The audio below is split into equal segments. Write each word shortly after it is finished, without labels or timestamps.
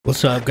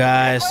What's up,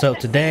 guys? So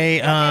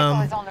today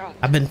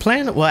I've been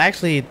playing, well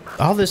actually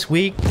all this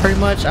week pretty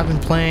much I've been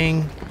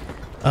playing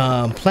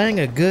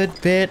a good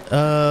bit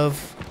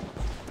of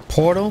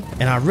Portal,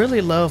 and I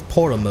really love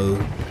Portal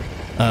mode.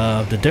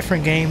 The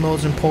different game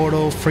modes in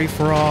Portal,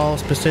 free-for-all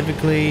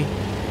specifically,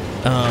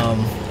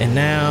 and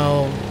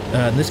now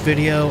in this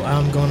video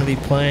I'm going to be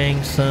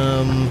playing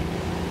some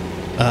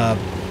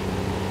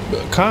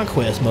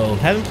Conquest mode.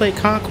 Haven't played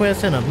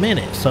Conquest in a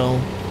minute, so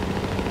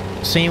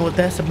seeing what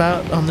that's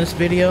about on this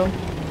video,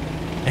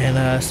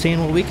 and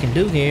seeing what we can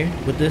do here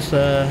with this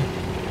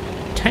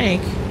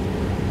tank.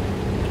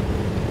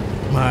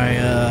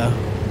 My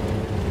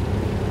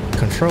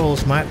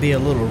controls might be a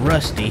little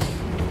rusty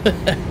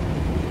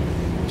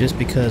just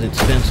because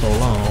it's been so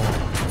long.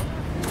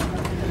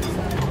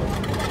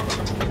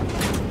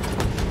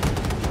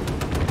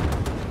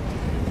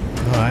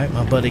 Alright,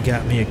 my buddy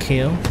got me a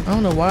kill. I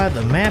don't know why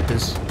the map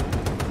is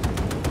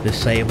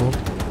disabled.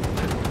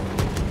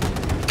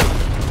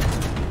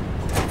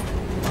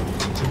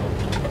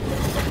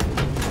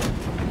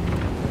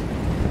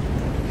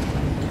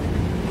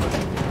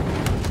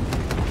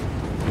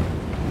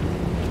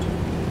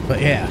 But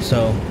yeah,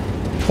 so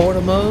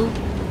Portal mode,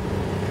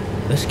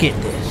 let's get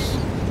this.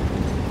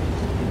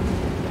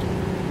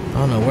 I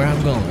don't know where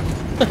I'm going.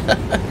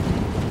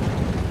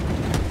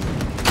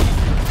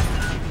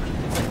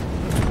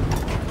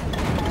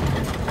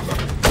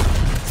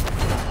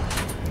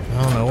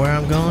 I don't know where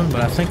I'm going,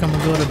 but I think I'm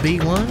gonna go to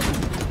B1.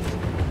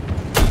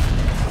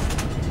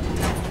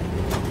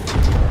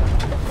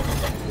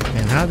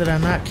 And how did I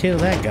not kill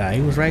that guy?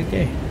 He was right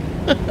there.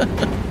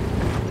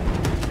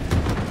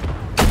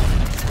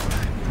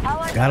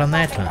 Got him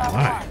that time.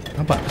 Alright.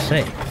 I'm about to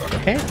say. What the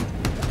heck?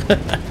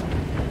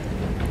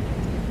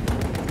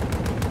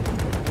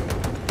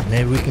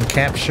 Maybe we can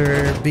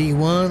capture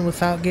B1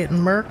 without getting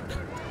murked.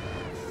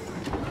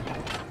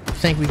 I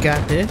think we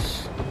got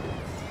this.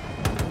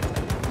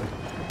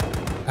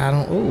 I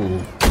don't. Ooh.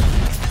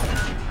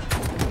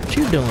 What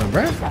you doing,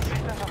 bruh?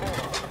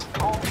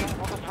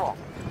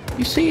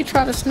 You see you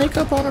try to sneak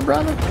up on a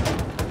brother?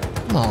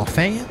 Come on,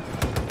 fam.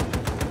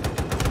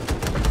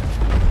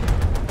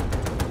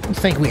 You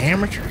think we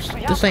amateurs?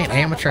 This ain't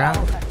amateur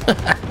hour.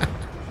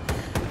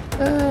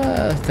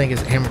 I think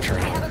it's amateur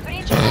hour.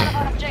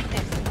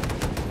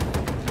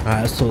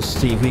 Alright, so let's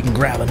see if we can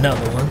grab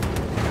another one.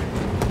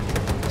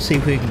 See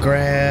if we can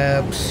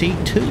grab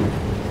C2.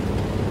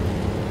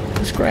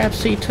 Let's grab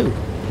C2.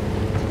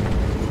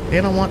 They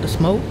don't want the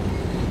smoke.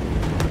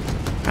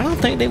 I don't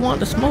think they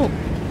want the smoke.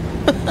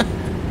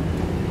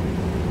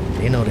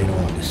 They know they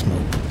don't want the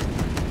smoke.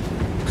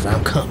 Cause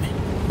I'm coming.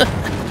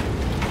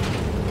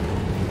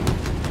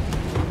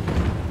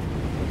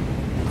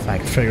 If I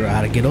can figure out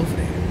how to get over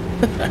there.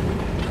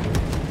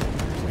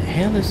 The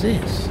hell is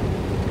this?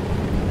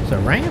 It's a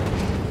ramp?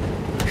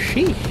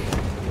 Sheesh.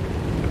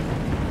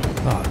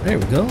 Oh, there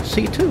we go.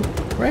 C2.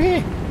 Right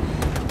here.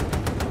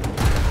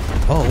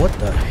 Oh, what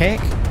the heck?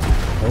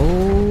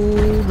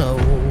 Oh, no.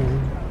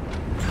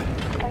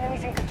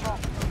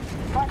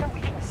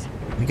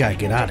 We gotta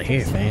get out of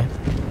here, man.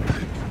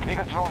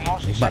 They're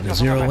about to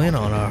zero in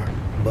on our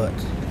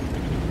butts.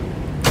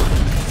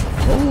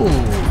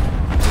 Oh.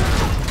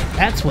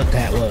 That's what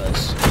that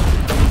was.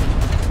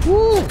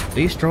 Woo!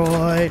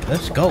 Destroyed.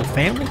 Let's go,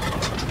 family.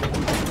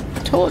 I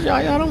told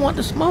y'all don't want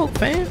the smoke,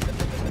 fam.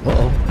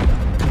 Uh-oh.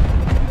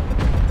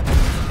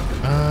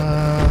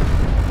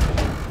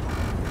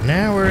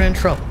 Now we're in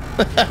trouble.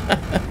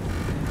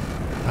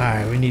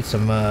 Alright, we need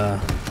some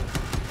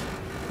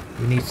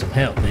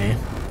help, man.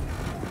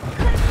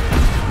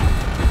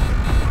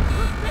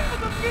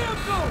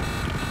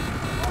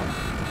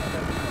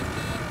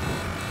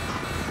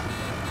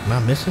 Am I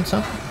missing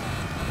something?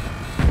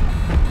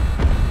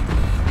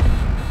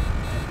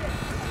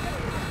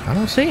 I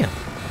don't see him.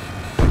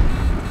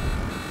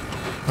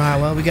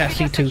 Alright, well, we got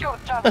C2.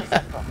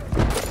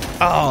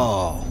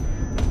 Oh.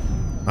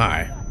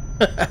 Alright.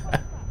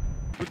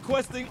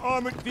 Requesting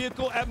armored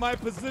vehicle at my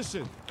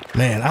position.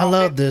 Man, I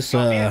love this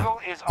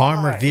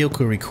armored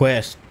vehicle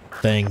request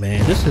thing,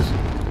 man.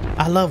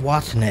 I love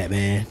watching that,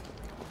 man.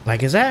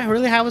 Like, is that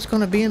really how it's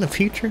gonna be in the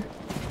future?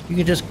 You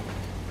can just,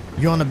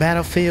 you're on the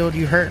battlefield,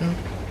 you hurting,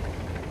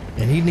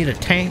 and you need a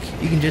tank,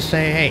 you can just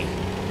say, hey,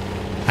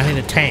 I need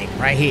a tank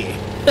right here.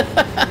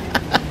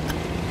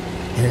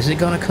 And is it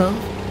gonna come?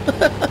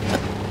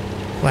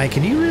 Like,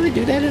 can you really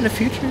do that in the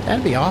future?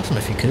 That'd be awesome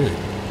if you could.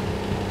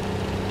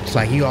 It's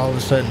like you all of a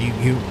sudden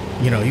you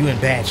in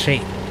bad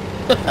shape.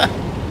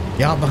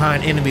 Y'all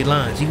behind enemy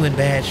lines, you in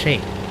bad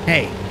shape.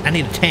 Hey, I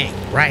need a tank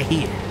right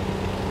here.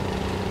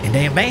 And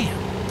then bam,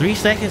 3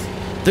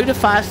 to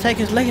 5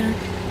 seconds later,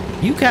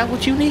 you got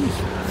what you need.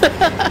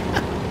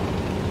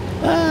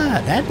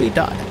 That'd be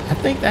dark. I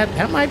think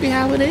that might be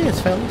how it is,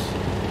 fellas.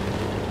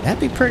 That'd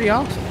be pretty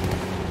awesome.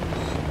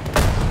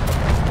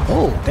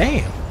 Oh,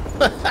 damn.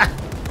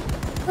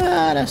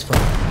 That's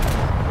fun.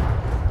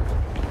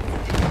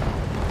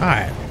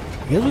 Alright.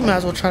 Guess we might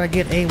as well try to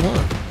get A1.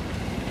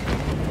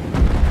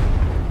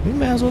 We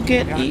might as well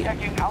get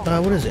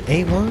what is it,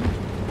 A1?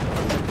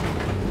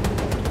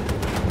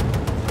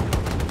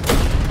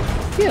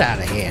 Get out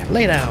of here.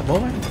 Lay down,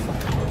 boy.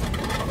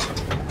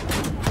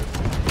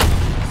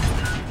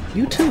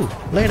 You too.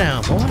 Lay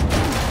down, boy.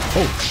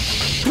 Oh,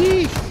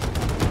 shit.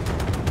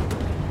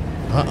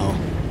 Uh-oh.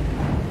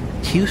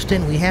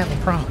 Houston, we have a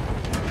problem.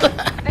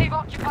 They've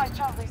occupied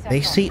Charlie Sector. They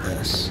see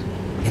us,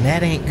 and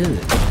that ain't good.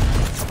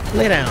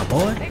 Lay down,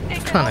 boy.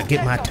 I'm trying to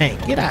get my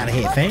tank. Get out of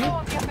here, fam.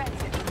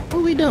 What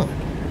are we doing?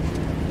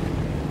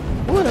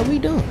 What are we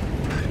doing?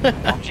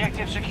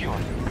 Objective secured.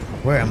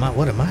 Where am I?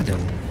 What am I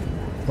doing?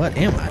 What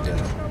am I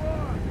doing?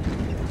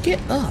 Get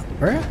up,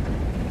 bruh.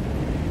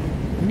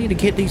 We need to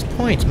get these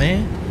points,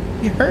 man.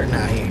 You're hurting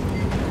out here.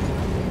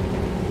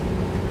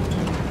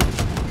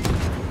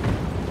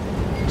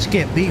 Let's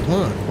get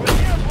B1.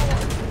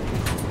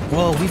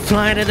 Whoa, we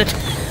flying in the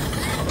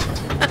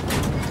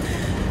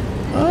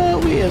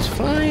oh, we is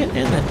flying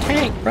in the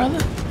tank,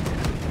 brother.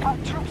 Our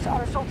troops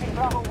are assaulting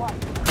Bravo 1.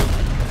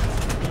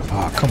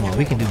 Oh, come on,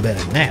 we can do better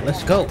than that.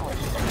 Let's go.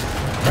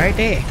 Right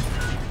there.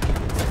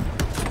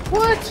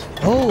 What?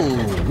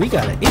 Oh, we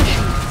got an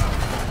issue.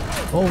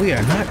 Oh, we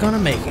are not gonna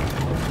make it.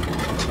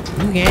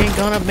 We ain't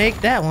gonna make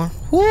that one.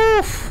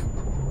 Woof.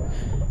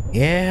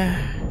 Yeah.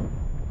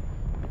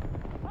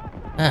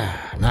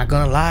 Not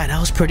gonna lie, that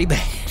was pretty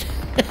bad.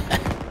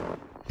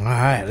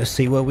 Alright, let's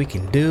see what we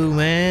can do,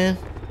 man.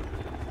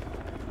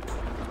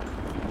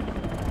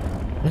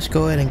 Let's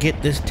go ahead and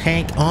get this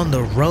tank on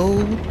the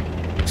road.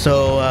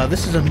 So,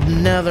 this is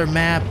another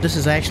map. This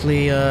is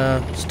actually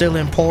still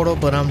in Portal,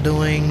 but I'm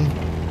doing...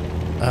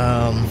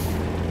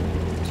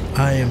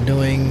 I am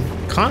doing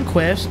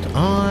Conquest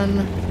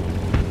on...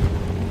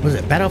 Was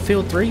it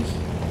Battlefield 3?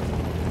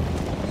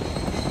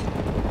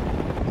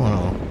 Hold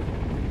on.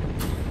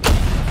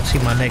 See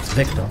my next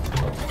victim.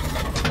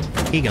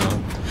 He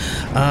gone.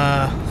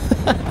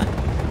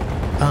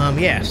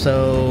 Yeah,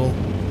 so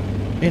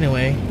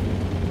anyway,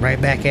 right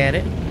back at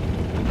it.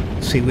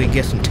 See if we can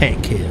get some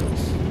tank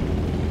kills.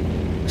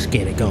 Let's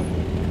get it going.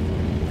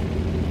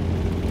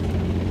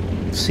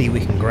 See if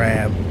we can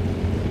grab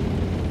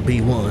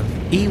B1,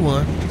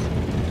 E1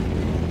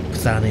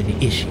 without any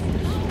issues.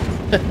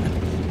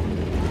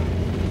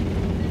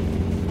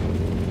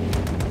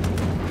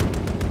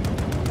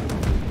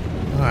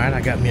 Alright,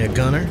 I got me a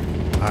gunner.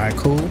 Alright,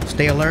 cool.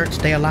 Stay alert,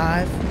 stay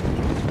alive.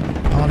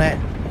 All that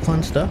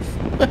fun stuff.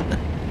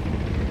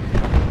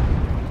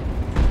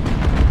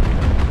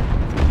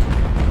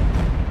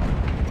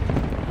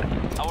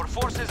 Our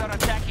forces are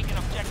attacking an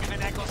objective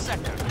in Echo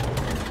Sector.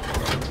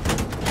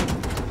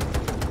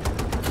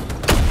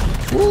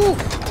 Woo!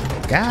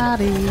 Got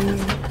him.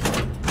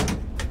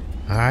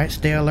 Alright,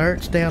 stay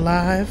alert, stay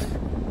alive.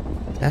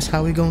 That's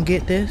how we gonna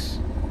get this.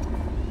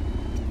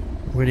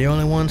 We're the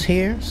only ones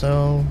here,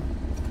 so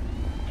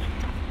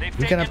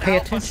we gotta pay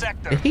attention.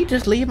 Did he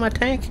just leave my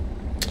tank?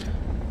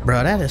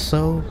 Bro, that is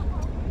so...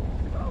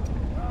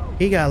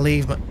 He gotta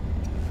leave my...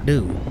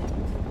 Dude.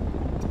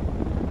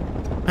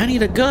 I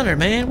need a gunner,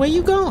 man. Where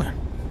you going?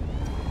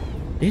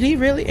 Did he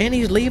really? And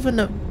he's leaving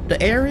the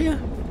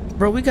area?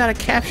 Bro, we gotta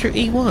capture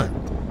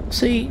E1.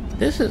 See,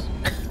 this is...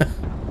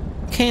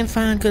 Can't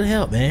find good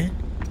help, man.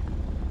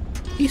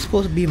 He's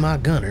supposed to be my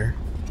gunner.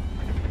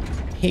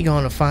 He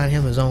gonna find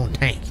him his own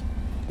tank.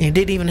 And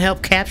didn't even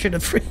help capture the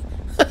free...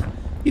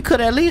 You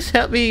could at least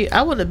help me.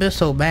 I wouldn't have been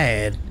so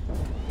bad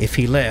if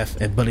he left,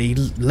 but he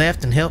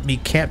left and helped me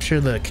capture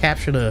the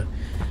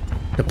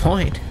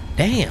point.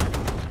 Damn.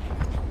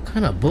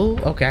 Kind of bull.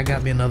 Okay, I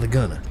got me another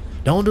gunner.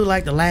 Don't do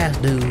like the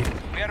last dude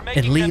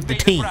and leave the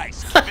team.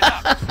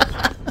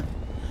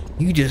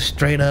 You just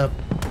straight up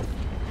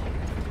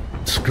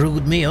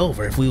screwed me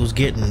over if we was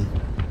getting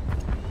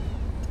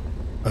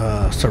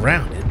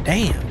surrounded.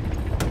 Damn.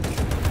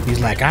 He's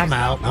like, I'm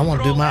out. I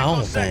want to do my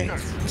own thing.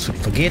 So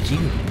forget you.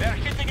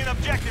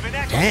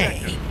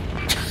 Dang.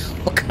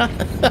 What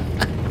kind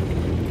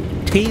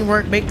of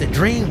teamwork make the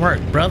dream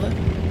work, brother?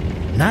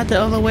 Not the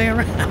other way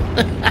around.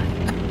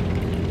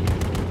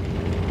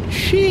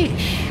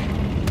 Sheesh.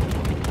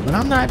 But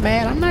I'm not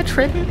mad. I'm not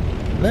tripping.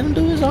 Let him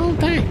do his own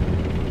thing.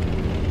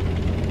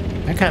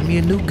 I got me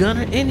a new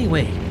gunner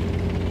anyway,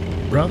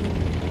 brother.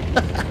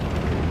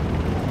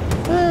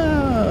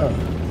 Oh,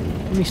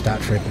 let me stop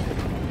tripping.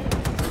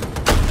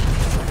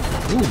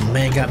 Ooh,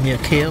 man got me a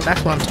kill.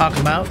 That's what I'm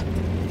talking about.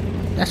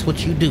 That's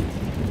what you do.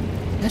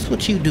 That's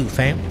what you do,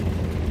 fam.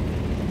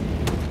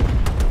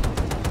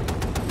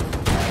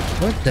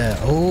 What the?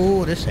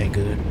 Oh, this ain't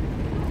good.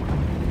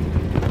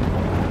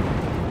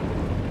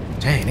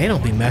 Dang, they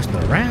don't be messing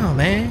around,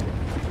 man.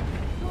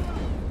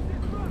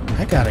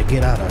 I gotta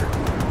get out of...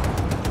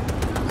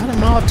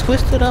 I'm all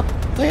twisted up.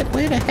 Where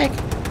the heck?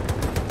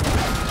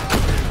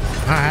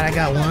 Alright, I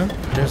got one.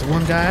 There's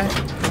one guy.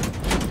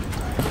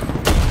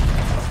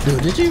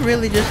 Dude, did you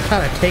really just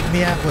try to take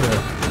me out with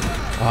a...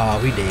 Oh,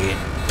 we did.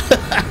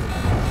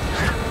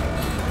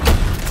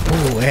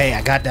 Oh, hey,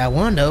 I got that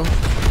one, though. You know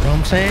what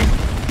I'm saying?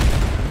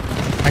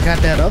 I got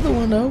that other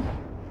one, though.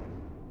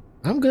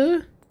 I'm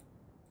good.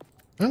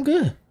 I'm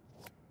good.